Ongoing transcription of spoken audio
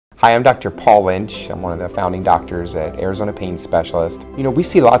Hi, I'm Dr. Paul Lynch. I'm one of the founding doctors at Arizona Pain Specialist. You know, we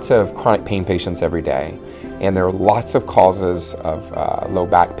see lots of chronic pain patients every day, and there are lots of causes of low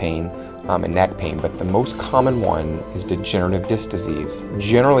back pain and neck pain, but the most common one is degenerative disc disease.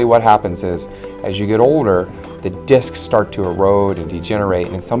 Generally what happens is, as you get older, the discs start to erode and degenerate,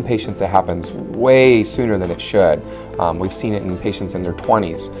 and in some patients it happens way sooner than it should. We've seen it in patients in their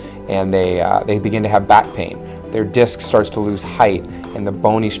 20s, and they begin to have back pain. Their disc starts to lose height, and the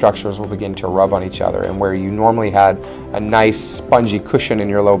bony structures will begin to rub on each other, and where you normally had a nice spongy cushion in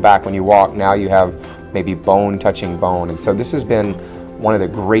your low back when you walk, now you have maybe bone touching bone. And so this has been one of the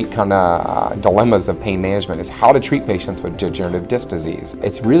great kind of dilemmas of pain management, is how to treat patients with degenerative disc disease.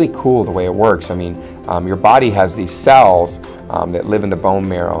 It's really cool the way it works. I mean, your body has these cells that live in the bone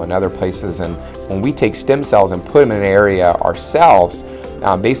marrow and other places, and when we take stem cells and put them in an area ourselves,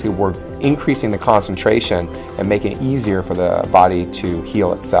 basically we're increasing the concentration and making it easier for the body to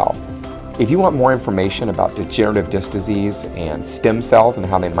heal itself. If you want more information about degenerative disc disease and stem cells and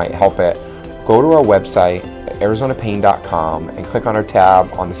how they might help it, go to our website at arizonapain.com and click on our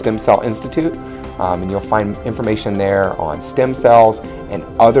tab on the Stem Cell Institute, and you'll find information there on stem cells and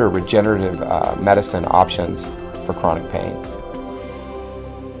other regenerative medicine options for chronic pain.